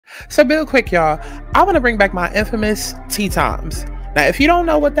So real quick, y'all, I want to bring back my infamous tea times. Now, if you don't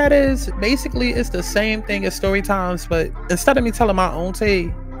know what that is, basically it's the same thing as story times, but instead of me telling my own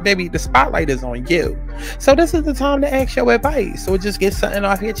tea, baby, the spotlight is on you. So this is the time to ask your advice, or just get something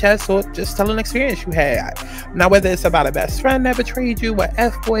off your chest, or just tell an experience you had. Now, whether it's about a best friend that betrayed you, a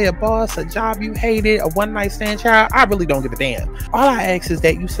F-boy, a boss, a job you hated, a one-night stand child, I really don't give a damn. All I ask is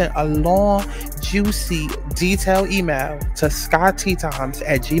that you send a long, juicy, detailed email to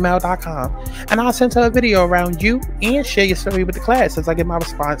skyteatimes@gmail.com, and I'll send her a video around you and share your story with the class as I get my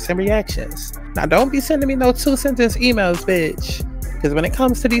response and reactions. Now, don't be sending me no 2-sentence emails, bitch. Because when it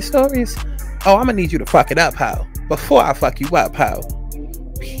comes to these stories, oh, I'm gonna need you to fuck it up, ho. Before I fuck you up, ho.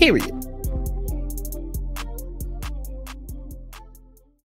 Period.